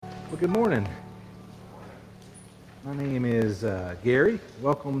Well, good morning. My name is Gary.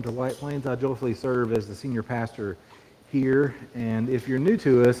 Welcome to White Plains. I joyfully serve as the senior pastor here. And if you're new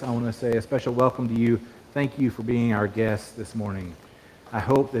to us, I want to say a special welcome to you. Thank you for being our guest this morning. I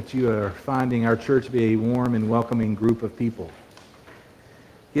hope that you are finding our church to be a warm and welcoming group of people.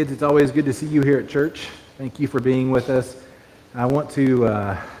 Kids, it's always good to see you here at church. Thank you for being with us. I want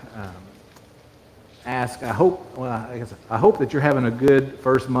to ask, I hope that you're having a good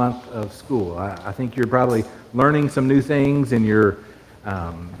first month of school. I think you're probably learning some new things and you're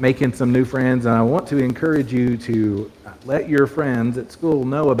making some new friends. And I want to encourage you to let your friends at school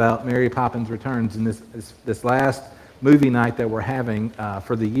know about Mary Poppins Returns. And this last movie night that we're having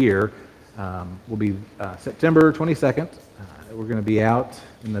for the year will be September 22nd. We're going to be out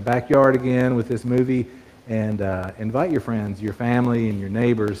in the backyard again with this movie. And invite your friends, your family, and your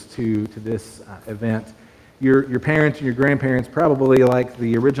neighbors to this event. Your parents and your grandparents probably like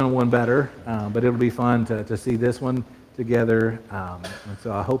the original one better, but it'll be fun to see this one together. And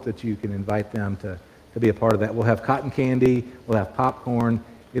so I hope that you can invite them to be a part of that. We'll have cotton candy, we'll have popcorn.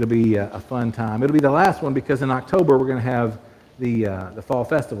 It'll be a fun time. It'll be the last one because in October we're going to have the Fall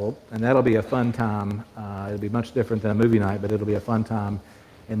Festival, and that'll be a fun time. It'll be much different than a movie night, but it'll be a fun time.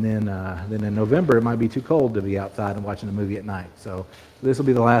 And then in November, it might be too cold to be outside and watching a movie at night. So this will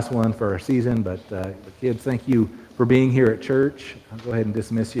be the last one for our season. But kids, thank you for being here at church. I'll go ahead and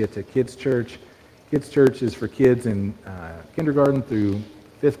dismiss you to Kids Church. Kids Church is for kids in kindergarten through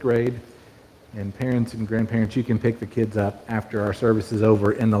 5th grade. And parents and grandparents, you can pick the kids up after our service is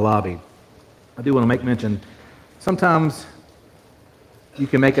over in the lobby. I do want to make mention, sometimes you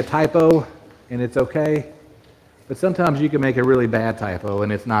can make a typo and it's okay. But sometimes you can make a really bad typo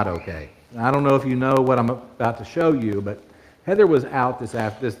and it's not okay. And I don't know if you know what I'm about to show you, but Heather was out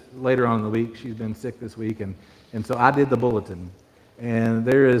this later on in the week. She's been sick this week, and so I did the bulletin. And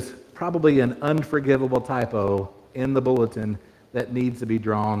there is probably an unforgivable typo in the bulletin that needs to be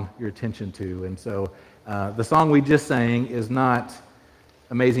drawn your attention to. And so the song we just sang is not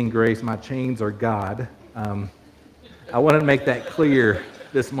Amazing Grace, My Chains Are God. I wanted to make that clear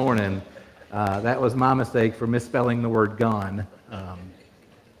this morning. That was my mistake for misspelling the word gone. I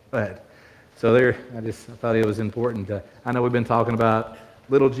thought it was important to, I know we've been talking about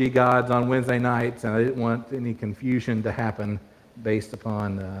little g gods on Wednesday nights, and I didn't want any confusion to happen based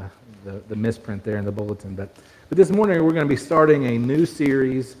upon the misprint there in the bulletin. But this morning we're going to be starting a new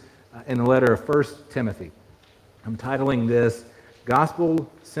series in the letter of 1 Timothy. I'm titling this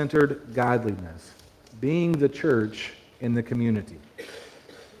Gospel-Centered Godliness, Being the Church in the Community.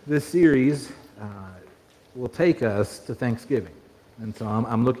 This series will take us to Thanksgiving, and so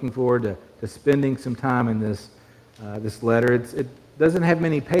I'm looking forward to spending some time in this letter. It doesn't have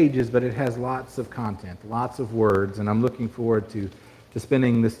many pages, but it has lots of content, lots of words, and I'm looking forward to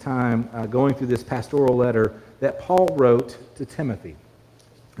spending this time going through this pastoral letter that Paul wrote to Timothy.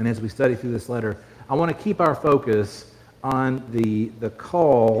 And as we study through this letter, I want to keep our focus on the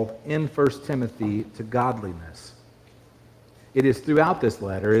call in 1 Timothy to godliness. It is throughout this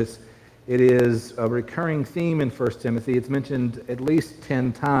letter. It is a recurring theme in 1 Timothy. It's mentioned at least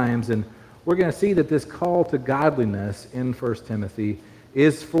 10 times, and we're going to see that this call to godliness in 1 Timothy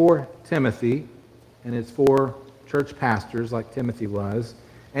is for Timothy, and it's for church pastors like Timothy was,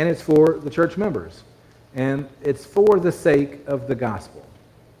 and it's for the church members, and it's for the sake of the gospel.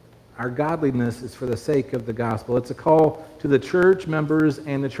 Our godliness is for the sake of the gospel. It's a call to the church members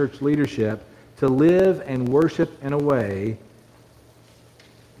and the church leadership to live and worship in a way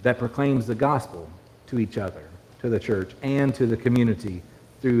that proclaims the gospel to each other, to the church, and to the community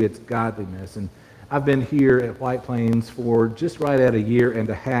through its godliness. And I've been here at White Plains for just right at a year and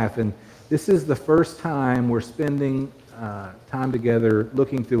a half, and this is the first time we're spending time together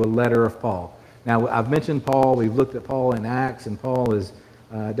looking through a letter of Paul. Now, I've mentioned Paul. We've looked at Paul in Acts, and Paul is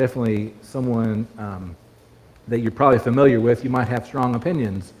definitely someone that you're probably familiar with. You might have strong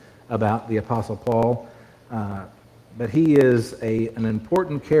opinions about the Apostle Paul. But he is an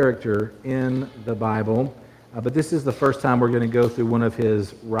important character in the Bible. But this is the first time we're going to go through one of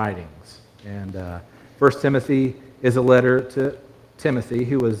his writings. And 1 Timothy is a letter to Timothy,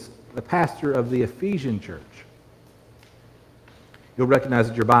 who was the pastor of the Ephesian church. You'll recognize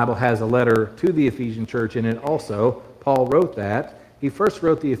that your Bible has a letter to the Ephesian church in it also. Paul wrote that. He first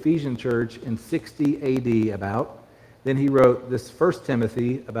wrote the Ephesian church in 60 AD about. Then he wrote this 1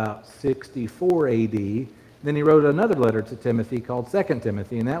 Timothy about 64 AD. Then he wrote another letter to Timothy called 2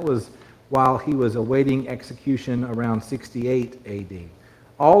 Timothy, and that was while he was awaiting execution around 68 AD.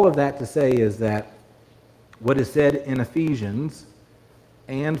 All of that to say is that what is said in Ephesians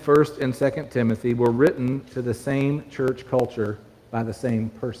and 1 and 2 Timothy were written to the same church culture by the same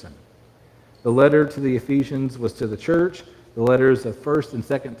person. The letter to the Ephesians was to the church. The letters of 1st and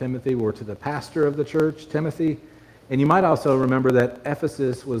 2nd Timothy were to the pastor of the church, Timothy. And you might also remember that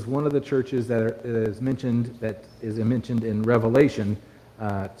Ephesus was one of the churches that is mentioned in Revelation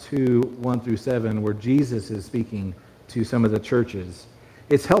 2:1-7, where Jesus is speaking to some of the churches.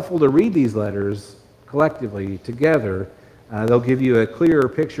 It's helpful to read these letters collectively together. They'll give you a clearer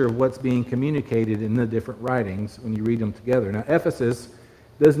picture of what's being communicated in the different writings when you read them together. Now, Ephesus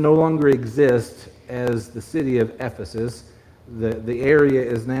does no longer exist as the city of Ephesus. The area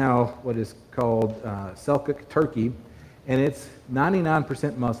is now what is called Seljuk, Turkey, and it's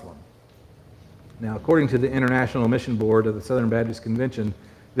 99% Muslim. Now, according to the International Mission Board of the Southern Baptist Convention,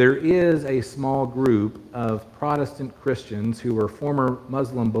 there is a small group of Protestant Christians who were former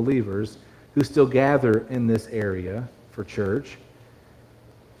Muslim believers who still gather in this area for church.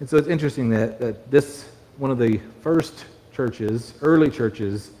 And so it's interesting that this, one of the first churches, early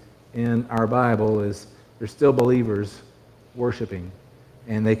churches in our Bible, is there's still believers worshiping,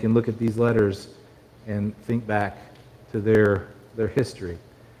 and they can look at these letters and think back to their history.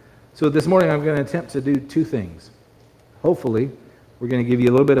 So this morning I'm going to attempt to do two things. Hopefully, we're going to give you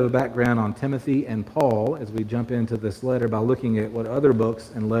a little bit of a background on Timothy and Paul as we jump into this letter by looking at what other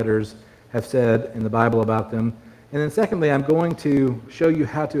books and letters have said in the Bible about them. And then secondly, I'm going to show you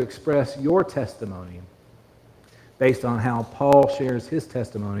how to express your testimony based on how Paul shares his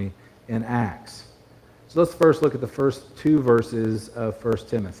testimony in Acts. So let's first look at the first two verses of 1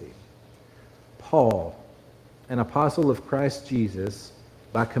 Timothy. Paul, an apostle of Christ Jesus,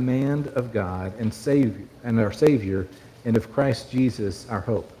 by command of God and our Savior, and of Christ Jesus our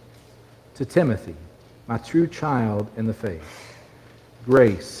hope. To Timothy, my true child in the faith,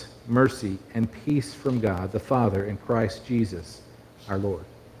 grace, mercy, and peace from God the Father and Christ Jesus our Lord.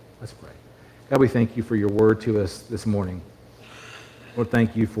 Let's pray. God, we thank you for your word to us this morning. Lord,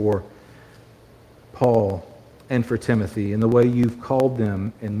 thank you for Paul and for Timothy and the way you've called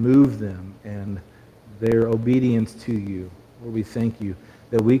them and moved them and their obedience to you. Lord, we thank you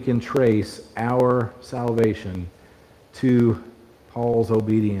that we can trace our salvation to Paul's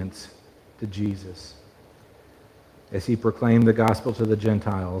obedience to Jesus. As he proclaimed the gospel to the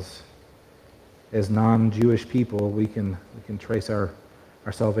Gentiles, as non-Jewish people, we can trace our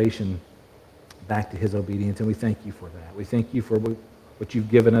salvation back to his obedience, and we thank you for that. We thank you for what you've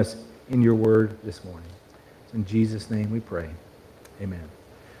given us in your word this morning. In Jesus' name we pray. Amen.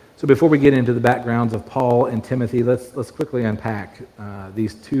 So before we get into the backgrounds of Paul and Timothy, let's quickly unpack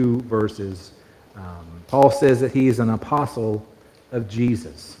these two verses. Paul says that he is an apostle of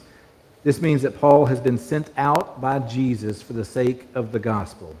Jesus. This means that Paul has been sent out by Jesus for the sake of the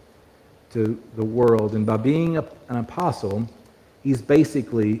gospel to the world. And by being an apostle, he's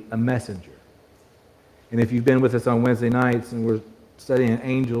basically a messenger. And if you've been with us on Wednesday nights and we're studying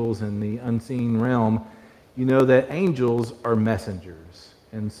angels in the unseen realm, you know that angels are messengers.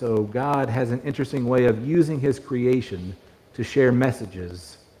 And so God has an interesting way of using his creation to share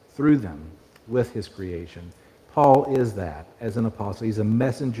messages through them with his creation. Paul is that as an apostle. He's a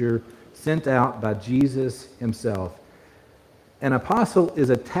messenger sent out by Jesus himself. An apostle is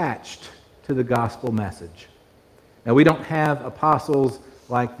attached to the gospel message. Now, we don't have apostles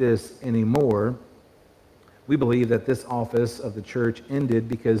like this anymore. We believe that this office of the church ended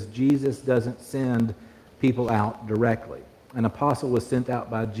because Jesus doesn't send people out directly. An apostle was sent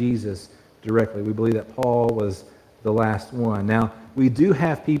out by Jesus directly. We believe that Paul was the last one. Now, we do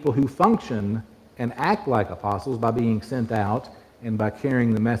have people who function and act like apostles by being sent out and by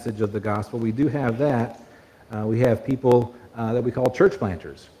carrying the message of the gospel. We do have that. We have people that we call church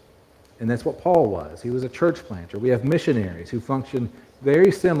planters. And that's what Paul was. He was a church planter. We have missionaries who function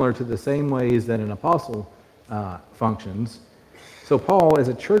very similar to the same ways that an apostle functions. So Paul, as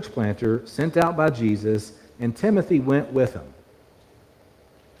a church planter, sent out by Jesus, and Timothy went with him.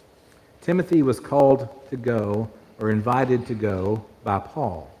 Timothy was called to go, or invited to go, by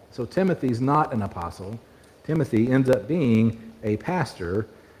Paul. So Timothy's not an apostle. Timothy ends up being a pastor.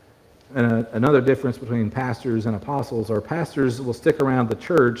 And another difference between pastors and apostles are pastors will stick around the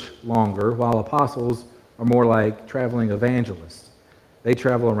church longer, while apostles are more like traveling evangelists. They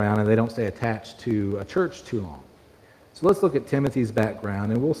travel around and they don't stay attached to a church too long. So let's look at Timothy's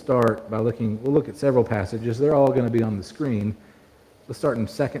background, and we'll start by we'll look at several passages. They're all going to be on the screen. Let's start in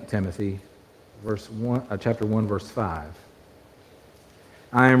 2 Timothy, chapter 1, verse 5.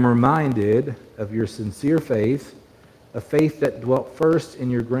 I am reminded of your sincere faith, a faith that dwelt first in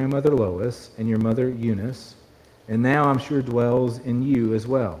your grandmother Lois and your mother Eunice, and now I'm sure dwells in you as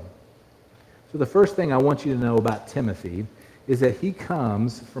well. So the first thing I want you to know about Timothy is that he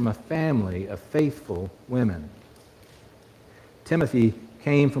comes from a family of faithful women. Timothy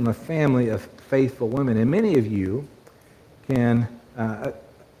came from a family of faithful women, and many of you can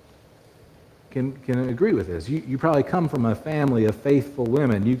agree with this. You probably come from a family of faithful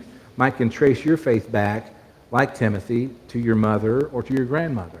women. You might can trace your faith back, like Timothy, to your mother or to your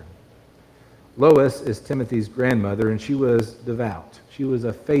grandmother. Lois is Timothy's grandmother, and she was devout. She was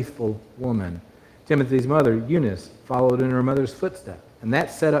a faithful woman. Timothy's mother, Eunice, followed in her mother's footsteps, and that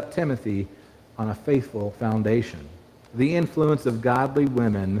set up Timothy on a faithful foundation. The influence of godly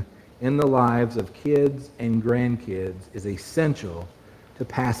women in the lives of kids and grandkids is essential to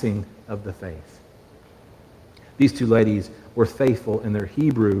passing of the faith. These two ladies were faithful in their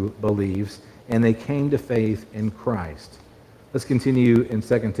Hebrew beliefs, and they came to faith in Christ. Let's continue in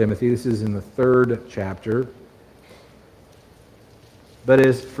 2 Timothy. This is in the 3rd chapter. But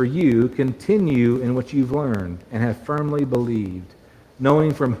as for you, continue in what you've learned and have firmly believed,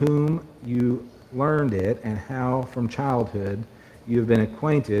 knowing from whom you learned it and how from childhood you have been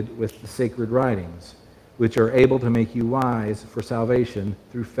acquainted with the sacred writings, which are able to make you wise for salvation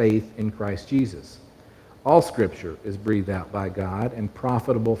through faith in Christ Jesus. All Scripture is breathed out by God and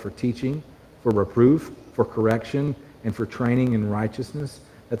profitable for teaching, for reproof, for correction, and for training in righteousness,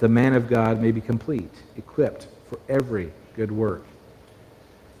 that the man of God may be complete, equipped for every good work.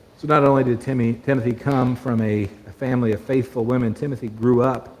 So not only did Timothy come from a family of faithful women, Timothy grew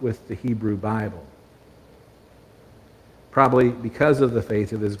up with the Hebrew Bible. Probably because of the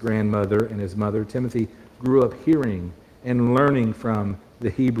faith of his grandmother and his mother, Timothy grew up hearing and learning from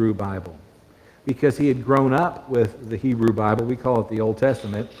the Hebrew Bible. Because he had grown up with the Hebrew Bible, we call it the Old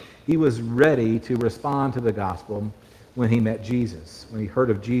Testament, he was ready to respond to the gospel when he met Jesus, when he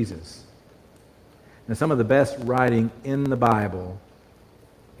heard of Jesus. And some of the best writing in the Bible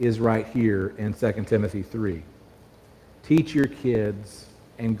is right here in 2 Timothy 3. Teach your kids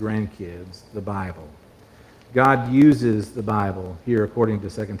and grandkids the Bible. God uses the Bible here, according to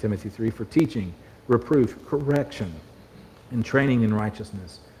 2 Timothy 3, for teaching, reproof, correction, and training in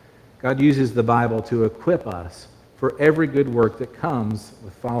righteousness. God uses the Bible to equip us for every good work that comes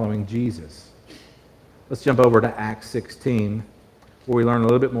with following Jesus. Let's jump over to Acts 16, where we learn a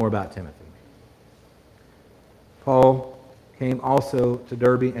little bit more about Timothy. Paul came also to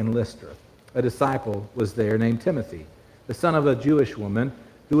Derbe and Lystra. A disciple was there named Timothy, the son of a Jewish woman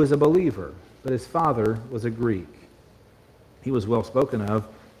who was a believer, but his father was a Greek. He was well spoken of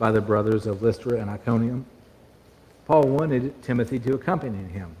by the brothers of Lystra and Iconium. Paul wanted Timothy to accompany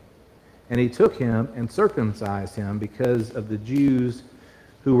him, and he took him and circumcised him because of the Jews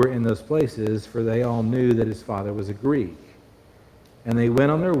who were in those places, for they all knew that his father was a Greek. And they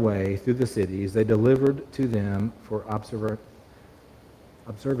went on their way through the cities. They delivered to them for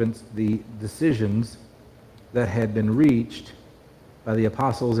observance the decisions that had been reached by the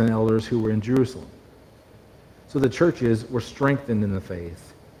apostles and elders who were in Jerusalem. So the churches were strengthened in the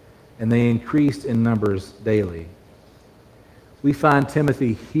faith, and they increased in numbers daily. We find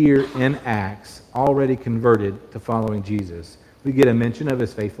Timothy here in Acts already converted to following Jesus. We get a mention of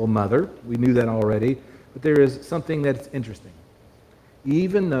his faithful mother. We knew that already, but there is something that's interesting.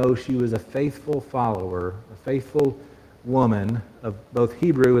 Even though she was a faithful follower, a faithful woman of both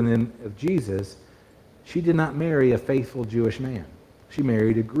Hebrew and then of Jesus, she did not marry a faithful Jewish man. She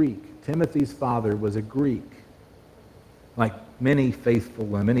married a Greek. Timothy's father was a Greek. Like many faithful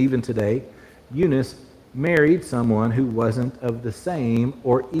women, even today, Eunice married someone who wasn't of the same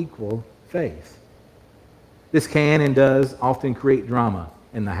or equal faith. This can and does often create drama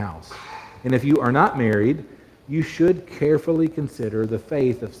in the house. And if you are not married, you should carefully consider the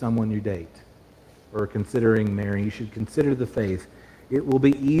faith of someone you date. Or considering marrying, you should consider the faith. It will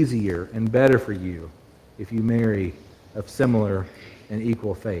be easier and better for you if you marry of similar and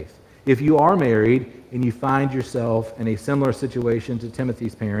equal faith. If you are married and you find yourself in a similar situation to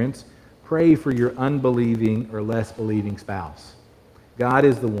Timothy's parents, pray for your unbelieving or less believing spouse. God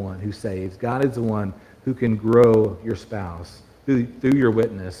is the one who saves. God is the one who can grow your spouse through your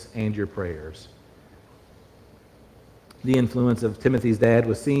witness and your prayers. The influence of Timothy's dad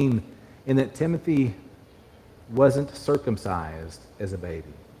was seen in that Timothy wasn't circumcised as a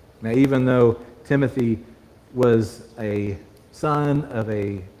baby. Now, even though Timothy was a son of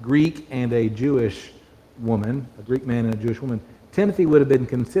a Greek and a Jewish woman, a Greek man and a Jewish woman, Timothy would have been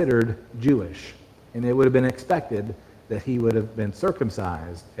considered Jewish, and it would have been expected that he would have been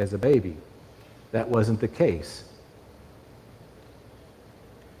circumcised as a baby. That wasn't the case.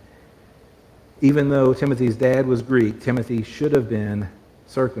 Even though Timothy's dad was Greek, Timothy should have been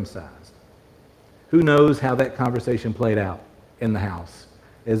circumcised. Who knows how that conversation played out in the house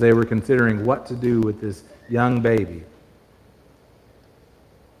as they were considering what to do with this young baby.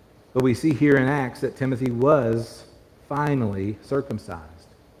 But we see here in Acts that Timothy was finally circumcised.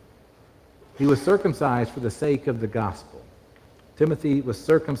 He was circumcised for the sake of the gospel. Timothy was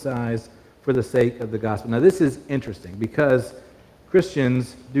circumcised for the sake of the gospel. Now this is interesting because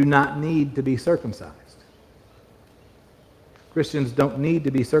Christians do not need to be circumcised. Christians don't need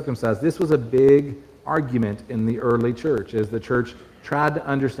to be circumcised. This was a big argument in the early church as the church tried to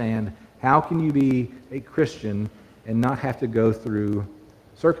understand how can you be a Christian and not have to go through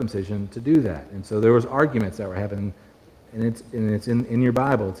circumcision to do that. And so there was arguments that were happening, and it's in your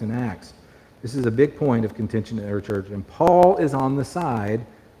Bible, it's in Acts. This is a big point of contention in our church. And Paul is on the side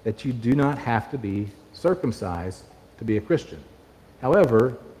that you do not have to be circumcised to be a Christian.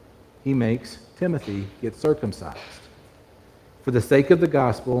 However, he makes Timothy get circumcised. For the sake of the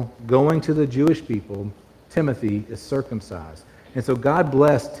gospel, going to the Jewish people, Timothy is circumcised. And so God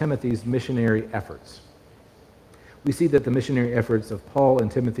blessed Timothy's missionary efforts. We see that the missionary efforts of Paul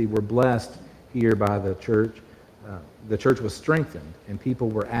and Timothy were blessed here by the church. The church was strengthened and people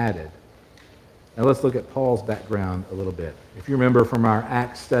were added. Now let's look at Paul's background a little bit. If you remember from our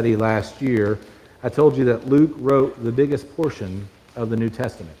Acts study last year, I told you that Luke wrote the biggest portion of the New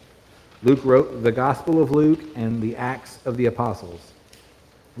Testament. Luke wrote the Gospel of Luke and the Acts of the Apostles.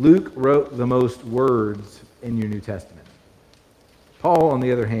 Luke wrote the most words in your New Testament. Paul, on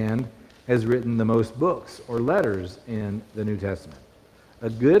the other hand, has written the most books or letters in the New Testament. A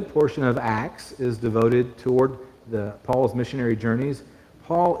good portion of Acts is devoted toward Paul's missionary journeys.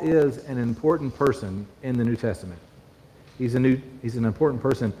 Paul is an important person in the New Testament. He's an important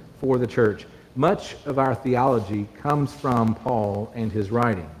person for the church. Much of our theology comes from Paul and his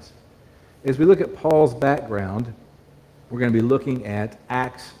writings. As we look at Paul's background, we're going to be looking at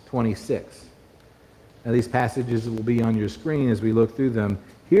Acts 26. Now these passages will be on your screen as we look through them.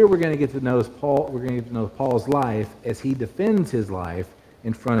 Here we're going to get to know Paul. We're going to get to know Paul's life as he defends his life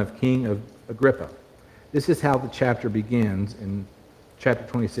in front of King Agrippa. This is how the chapter begins in chapter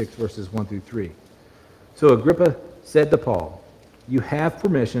 26, verses 1 through 3. So Agrippa said to Paul, "You have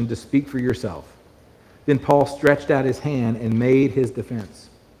permission to speak for yourself." Then Paul stretched out his hand and made his defense.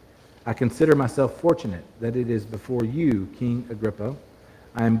 "I consider myself fortunate that it is before you, King Agrippa.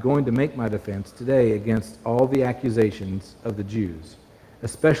 I am going to make my defense today against all the accusations of the Jews,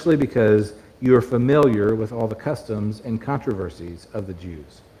 especially because you are familiar with all the customs and controversies of the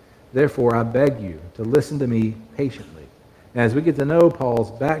Jews. Therefore, I beg you to listen to me patiently." Now, as we get to know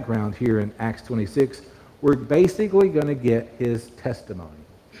Paul's background here in Acts 26, we're basically going to get his testimony.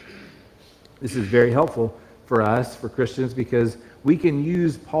 This is very helpful for us, for Christians, because we can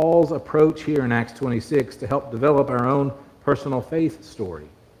use Paul's approach here in Acts 26 to help develop our own personal faith story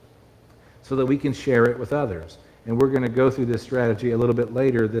so that we can share it with others. And we're going to go through this strategy a little bit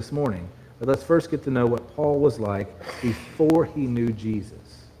later this morning. But let's first get to know what Paul was like before he knew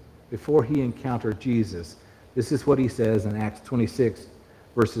Jesus, before he encountered Jesus. This is what he says in Acts 26,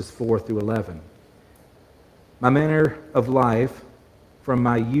 verses 4 through 11. "My manner of life from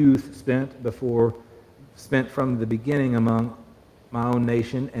my youth spent from the beginning among my own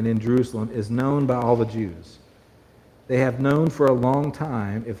nation and in Jerusalem is known by all the Jews. They have known for a long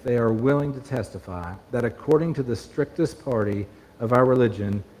time, if they are willing to testify, that according to the strictest party of our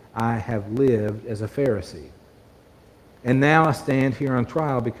religion, I have lived as a Pharisee. And now I stand here on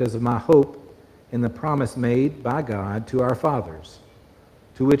trial because of my hope in the promise made by God to our fathers,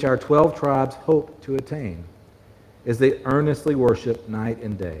 to which our 12 tribes hope to attain, as they earnestly worship night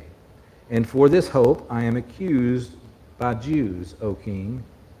and day. And for this hope I am accused by Jews, O king.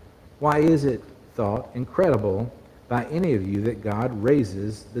 Why is it thought incredible by any of you that God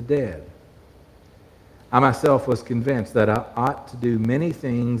raises the dead? I myself was convinced that I ought to do many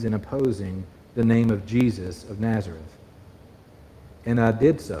things in opposing the name of Jesus of Nazareth. And I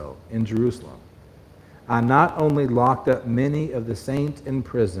did so in Jerusalem. I not only locked up many of the saints in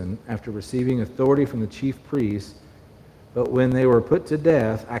prison after receiving authority from the chief priests, but when they were put to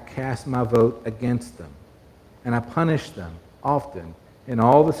death, I cast my vote against them. And I punished them often in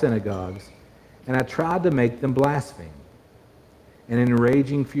all the synagogues, and I tried to make them blaspheme. And in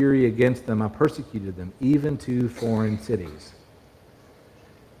raging fury against them, I persecuted them, even to foreign cities."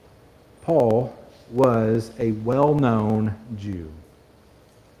 Paul was a well-known Jew.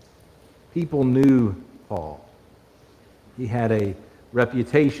 People knew Paul. He had a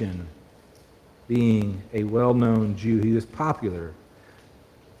reputation being a well-known Jew. He was popular.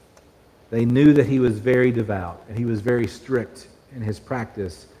 They knew that he was very devout, and he was very strict in his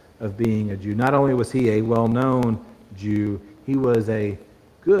practice of being a Jew. Not only was he a well-known Jew, he was a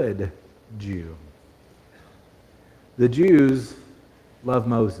good Jew. The Jews love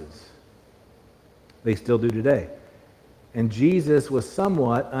Moses. They still do today. And Jesus was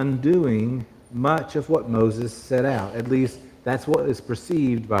somewhat undoing much of what Moses set out. At least that's what is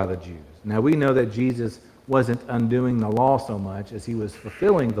perceived by the Jews. Now we know that Jesus wasn't undoing the law so much as he was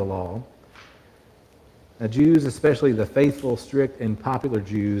fulfilling the law. Now Jews, especially the faithful, strict, and popular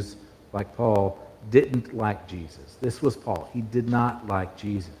Jews like Paul, didn't like Jesus. This was Paul. He did not like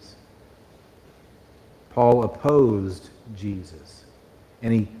Jesus. Paul opposed Jesus,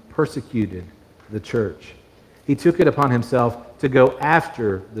 and he persecuted the church. He took it upon himself to go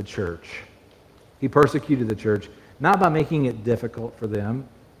after the church. He persecuted the church, not by making it difficult for them,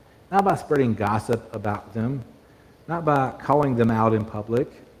 not by spreading gossip about them, not by calling them out in public.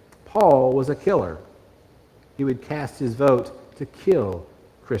 Paul was a killer. He would cast his vote to kill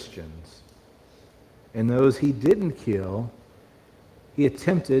Christians. And those he didn't kill, he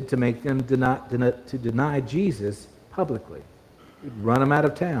attempted to make them deny Jesus publicly. He'd run them out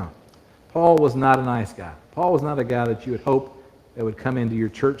of town. Paul was not a nice guy. Paul was not a guy that you would hope that would come into your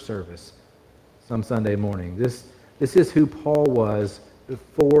church service some Sunday morning. This is who Paul was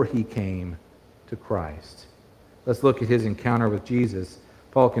before he came to Christ. Let's look at his encounter with Jesus.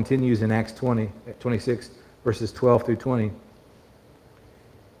 Paul continues in Acts 26, verses 12 through 20.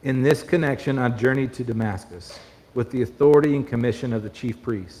 In this connection, I journeyed to Damascus with the authority and commission of the chief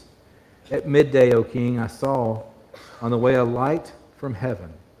priests. At midday, O king, I saw on the way a light from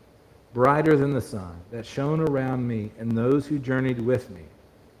heaven, brighter than the sun, that shone around me and those who journeyed with me.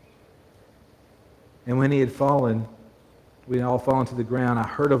 And when he had fallen, we had all fallen to the ground, I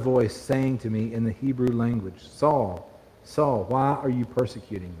heard a voice saying to me in the Hebrew language, Saul, Saul, why are you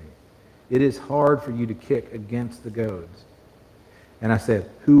persecuting me? It is hard for you to kick against the goads. And I said,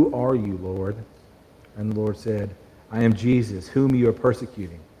 Who are you, Lord? And the Lord said, I am Jesus, whom you are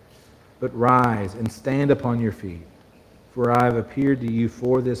persecuting. But rise and stand upon your feet, for I have appeared to you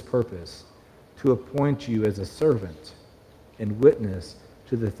for this purpose, to appoint you as a servant and witness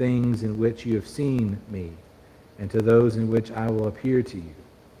to the things in which you have seen me, and to those in which I will appear to you,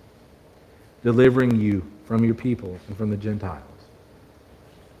 delivering you from your people and from the Gentiles,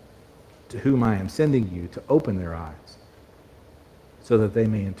 to whom I am sending you to open their eyes, so that they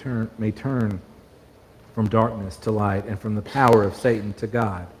may turn from darkness to light and from the power of Satan to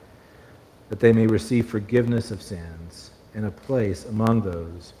God, that they may receive forgiveness of sins and a place among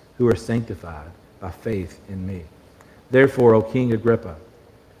those who are sanctified by faith in me. Therefore, O King Agrippa,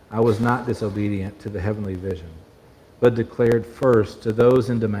 I was not disobedient to the heavenly vision, but declared first to those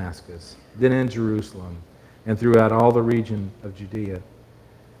in Damascus, then in Jerusalem, and throughout all the region of Judea,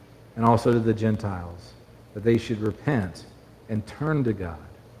 and also to the Gentiles, that they should repent and turn to God,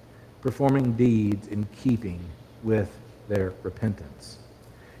 performing deeds in keeping with their repentance.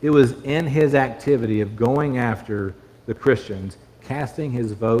 It was in his activity of going after the Christians, casting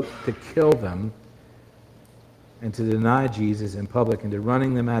his vote to kill them and to deny Jesus in public and to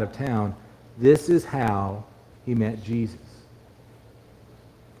running them out of town. This is how he met Jesus.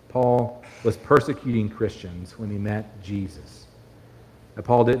 Paul was persecuting Christians when he met Jesus. Now,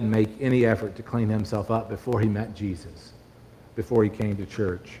 Paul didn't make any effort to clean himself up before he met Jesus, before he came to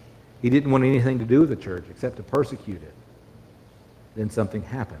church. He didn't want anything to do with the church except to persecute it. Then something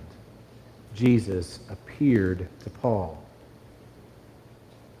happened. Jesus appeared to Paul.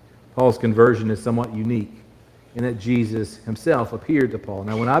 Paul's conversion is somewhat unique in that Jesus himself appeared to Paul.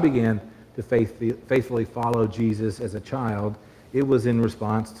 Now, when I began to faithfully follow Jesus as a child, it was in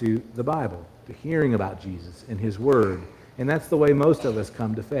response to the Bible, to hearing about Jesus and his word. And that's the way most of us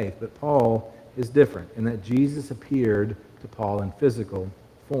come to faith. But Paul is different in that Jesus appeared to Paul in physical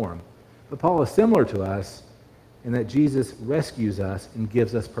form. But Paul is similar to us in that Jesus rescues us and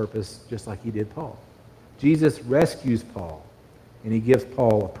gives us purpose just like he did Paul. Jesus rescues Paul, and he gives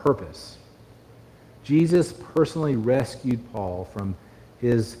Paul a purpose. Jesus personally rescued Paul from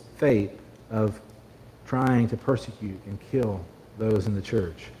his fate of trying to persecute and kill those in the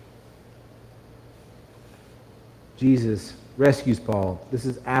church. Jesus rescues Paul. This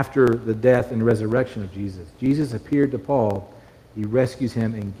is after the death and resurrection of Jesus. Jesus appeared to Paul. He rescues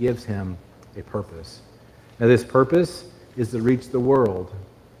him and gives him a purpose. Now, this purpose is to reach the world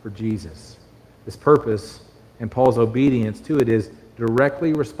for Jesus. This purpose and Paul's obedience to it is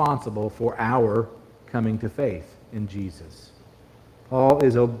directly responsible for our coming to faith in Jesus. Paul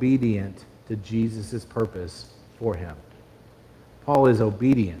is obedient to Jesus' purpose for him. Paul is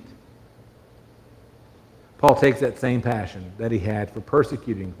obedient. Paul takes that same passion that he had for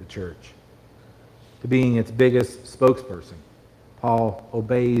persecuting the church to being its biggest spokesperson. Paul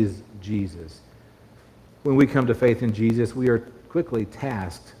obeys Jesus. When we come to faith in Jesus, we are quickly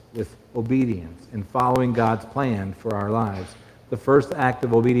tasked with obedience and following God's plan for our lives. The first act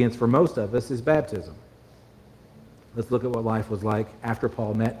of obedience for most of us is baptism. Let's look at what life was like after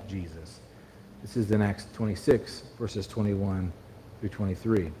Paul met Jesus. This is in Acts 26, verses 21 through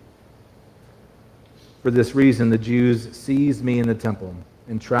 23. For this reason, the Jews seized me in the temple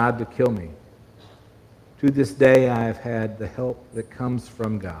and tried to kill me. To this day, I have had the help that comes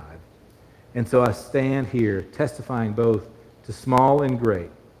from God. And so I stand here testifying both to small and great,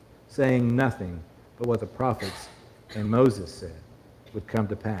 saying nothing but what the prophets and Moses said would come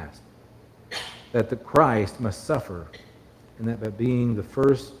to pass, that the Christ must suffer, and that by being the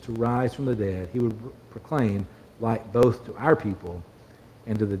first to rise from the dead, he would proclaim light both to our people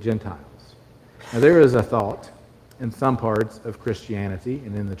and to the Gentiles. Now there is a thought in some parts of Christianity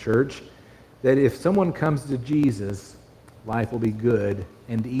and in the church that if someone comes to Jesus, life will be good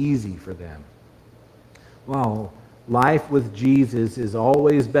and easy for them. While life with Jesus is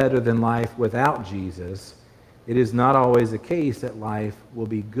always better than life without Jesus, it is not always the case that life will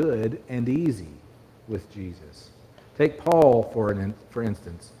be good and easy with Jesus. Take Paul, for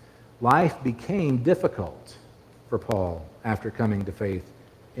instance. Life became difficult for Paul after coming to faith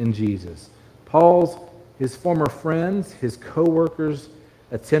in Jesus. His former friends, his co-workers,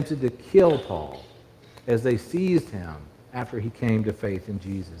 attempted to kill Paul as they seized him after he came to faith in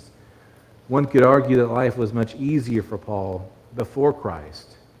Jesus. One could argue that life was much easier for Paul before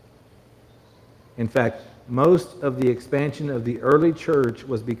Christ. In fact, most of the expansion of the early church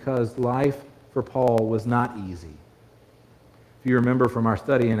was because life for Paul was not easy. If you remember from our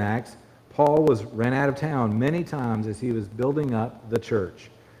study in Acts, Paul ran out of town many times as he was building up the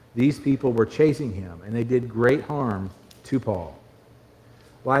church. These people were chasing him, and they did great harm to Paul.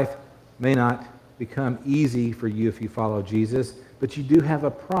 Life may not become easy for you if you follow Jesus, but you do have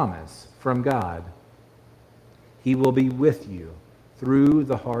a promise from God. He will be with you through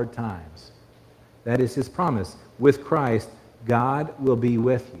the hard times. That is his promise. With Christ, God will be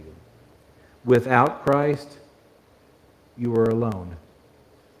with you. Without Christ, you are alone.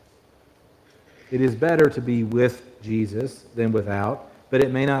 It is better to be with Jesus than without, but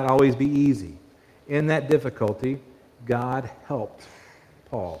it may not always be easy. In that difficulty, God helped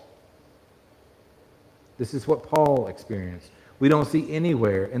Paul. This is what Paul experienced. We don't see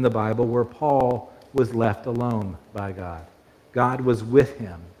anywhere in the Bible where Paul was left alone by God. God was with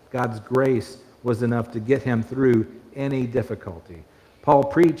him. God's grace was enough to get him through any difficulty. Paul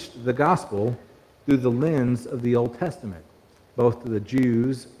preached the gospel through the lens of the Old Testament, both to the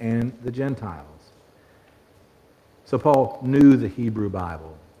Jews and the Gentiles. So Paul knew the Hebrew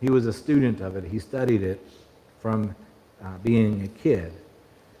Bible. He was a student of it. He studied it from being a kid.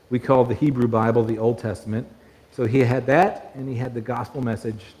 We call the Hebrew Bible the Old Testament. So he had that, and he had the gospel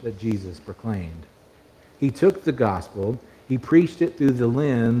message that Jesus proclaimed. He took the gospel, he preached it through the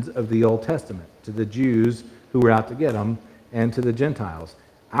lens of the Old Testament to the Jews who were out to get him and to the Gentiles.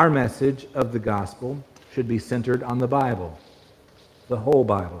 Our message of the gospel should be centered on the Bible, the whole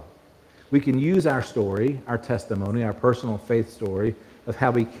Bible. We can use our story, our testimony, our personal faith story of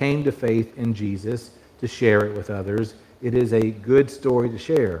how we came to faith in Jesus to share it with others. It is a good story to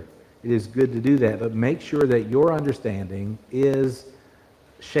share. It is good to do that, but make sure that your understanding is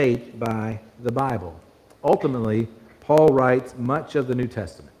shaped by the Bible. Ultimately, Paul writes much of the New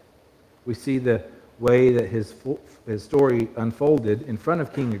Testament. We see the way that his story unfolded in front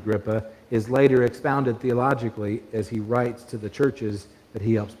of King Agrippa is later expounded theologically as he writes to the churches that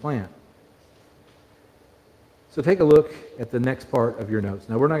he helps plant. So take a look at the next part of your notes.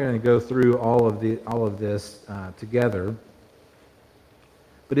 Now, we're not going to go through all of this together,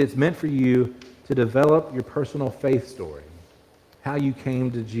 but it's meant for you to develop your personal faith story, how you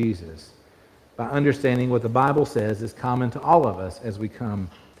came to Jesus, by understanding what the Bible says is common to all of us as we come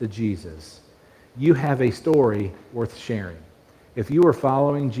to Jesus. You have a story worth sharing. If you are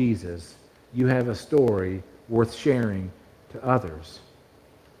following Jesus, you have a story worth sharing to others.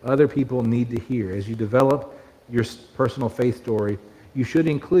 Other people need to hear. As you develop your personal faith story, you should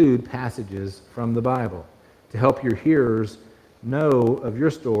include passages from the Bible to help your hearers know of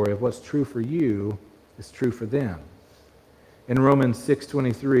your story, of what's true for you is true for them. In Romans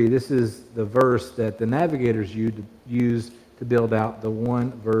 6:23, this is the verse that the navigators use to build out the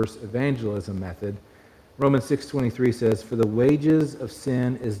one-verse evangelism method. Romans 6:23 says, "For the wages of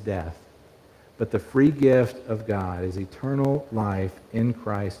sin is death, but the free gift of God is eternal life in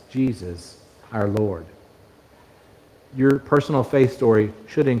Christ Jesus our Lord." Your personal faith story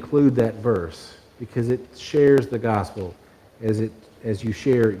should include that verse because it shares the gospel as you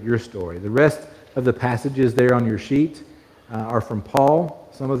share your story. The rest of the passages there on your sheet are from Paul.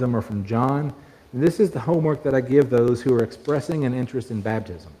 Some of them are from John. And this is the homework that I give those who are expressing an interest in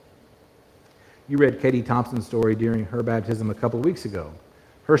baptism. You read Katie Thompson's story during her baptism a couple of weeks ago.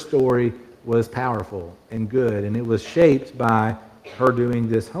 Her story was powerful and good, and it was shaped by her doing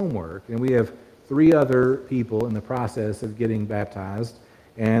this homework. And we have 3 other people in the process of getting baptized,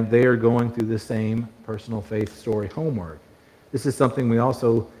 and they are going through the same personal faith story homework. This is something we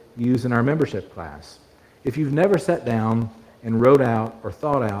also use in our membership class. If you've never sat down and wrote out or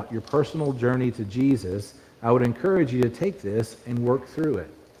thought out your personal journey to Jesus, I would encourage you to take this and work through it.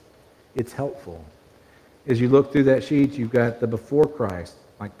 It's helpful. As you look through that sheet, you've got the before Christ,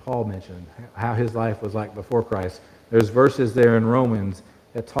 like Paul mentioned, how his life was like before Christ. There's verses there in Romans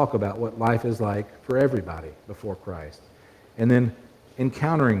that talk about what life is like for everybody before Christ. And then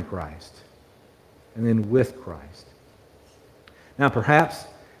encountering Christ. And then with Christ. Now, perhaps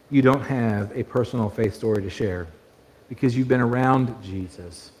you don't have a personal faith story to share because you've been around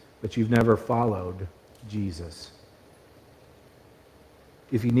Jesus, but you've never followed Jesus.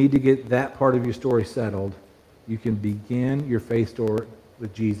 If you need to get that part of your story settled, you can begin your faith story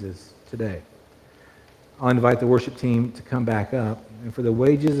with Jesus today. I'll invite the worship team to come back up. And for the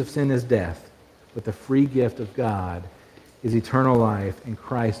wages of sin is death, but the free gift of God is eternal life in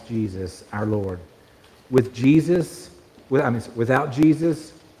Christ Jesus our Lord. Without Jesus,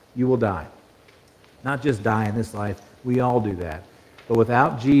 you will die. Not just die in this life, we all do that. But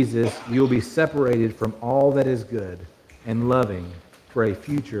without Jesus, you will be separated from all that is good and loving for a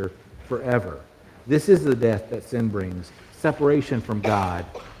future forever. This is the death that sin brings, separation from God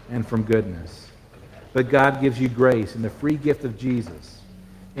and from goodness. But God gives you grace and the free gift of Jesus.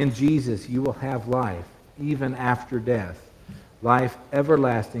 In Jesus, you will have life even after death. Life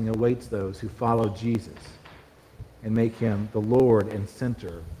everlasting awaits those who follow Jesus and make him the Lord and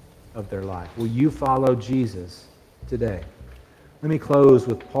center of their life. Will you follow Jesus today? Let me close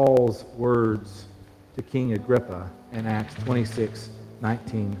with Paul's words to King Agrippa in Acts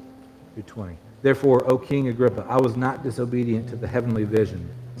 26:19-20. Therefore, O King Agrippa, I was not disobedient to the heavenly vision,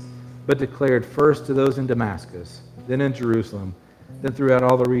 but declared first to those in Damascus, then in Jerusalem, then throughout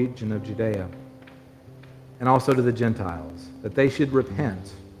all the region of Judea, and also to the Gentiles, that they should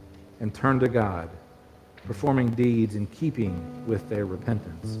repent and turn to God, performing deeds in keeping with their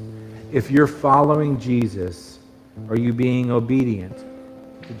repentance. If you're following Jesus, are you being obedient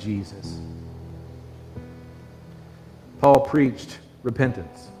to Jesus? Paul preached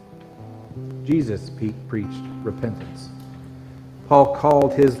repentance. Jesus preached repentance. Paul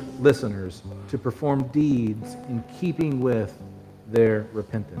called his listeners to perform deeds in keeping with their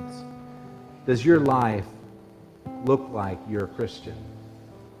repentance. Does your life look like you're a Christian?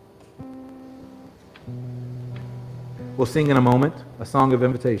 We'll sing in a moment a song of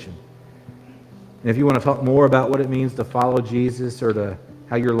invitation. And if you want to talk more about what it means to follow Jesus or to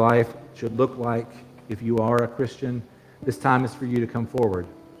how your life should look like if you are a Christian, this time is for you to come forward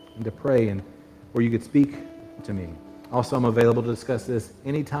and to pray, or you could speak to me. Also, I'm available to discuss this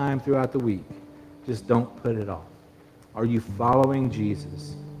anytime throughout the week. Just don't put it off. Are you following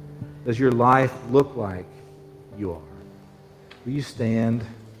Jesus? Does your life look like you are? Will you stand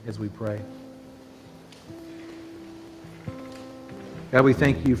as we pray? God, we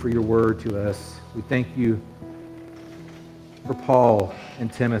thank you for your word to us. We thank you for Paul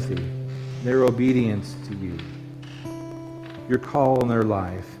and Timothy, their obedience to you, your call in their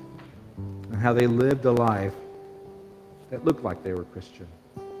life, and how they lived a life that looked like they were Christian.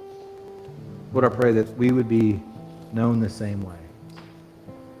 Lord, I pray that we would be known the same way,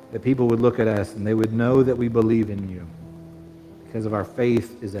 that people would look at us and they would know that we believe in you because of our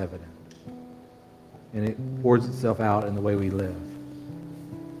faith is evident, and it pours itself out in the way we live.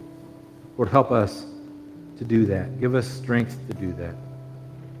 Lord, help us to do that. Give us strength to do that.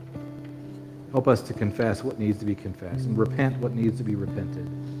 Help us to confess what needs to be confessed and repent what needs to be repented.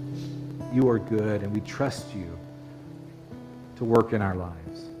 You are good, and we trust you to work in our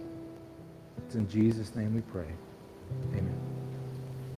lives. It's in Jesus' name we pray. Amen.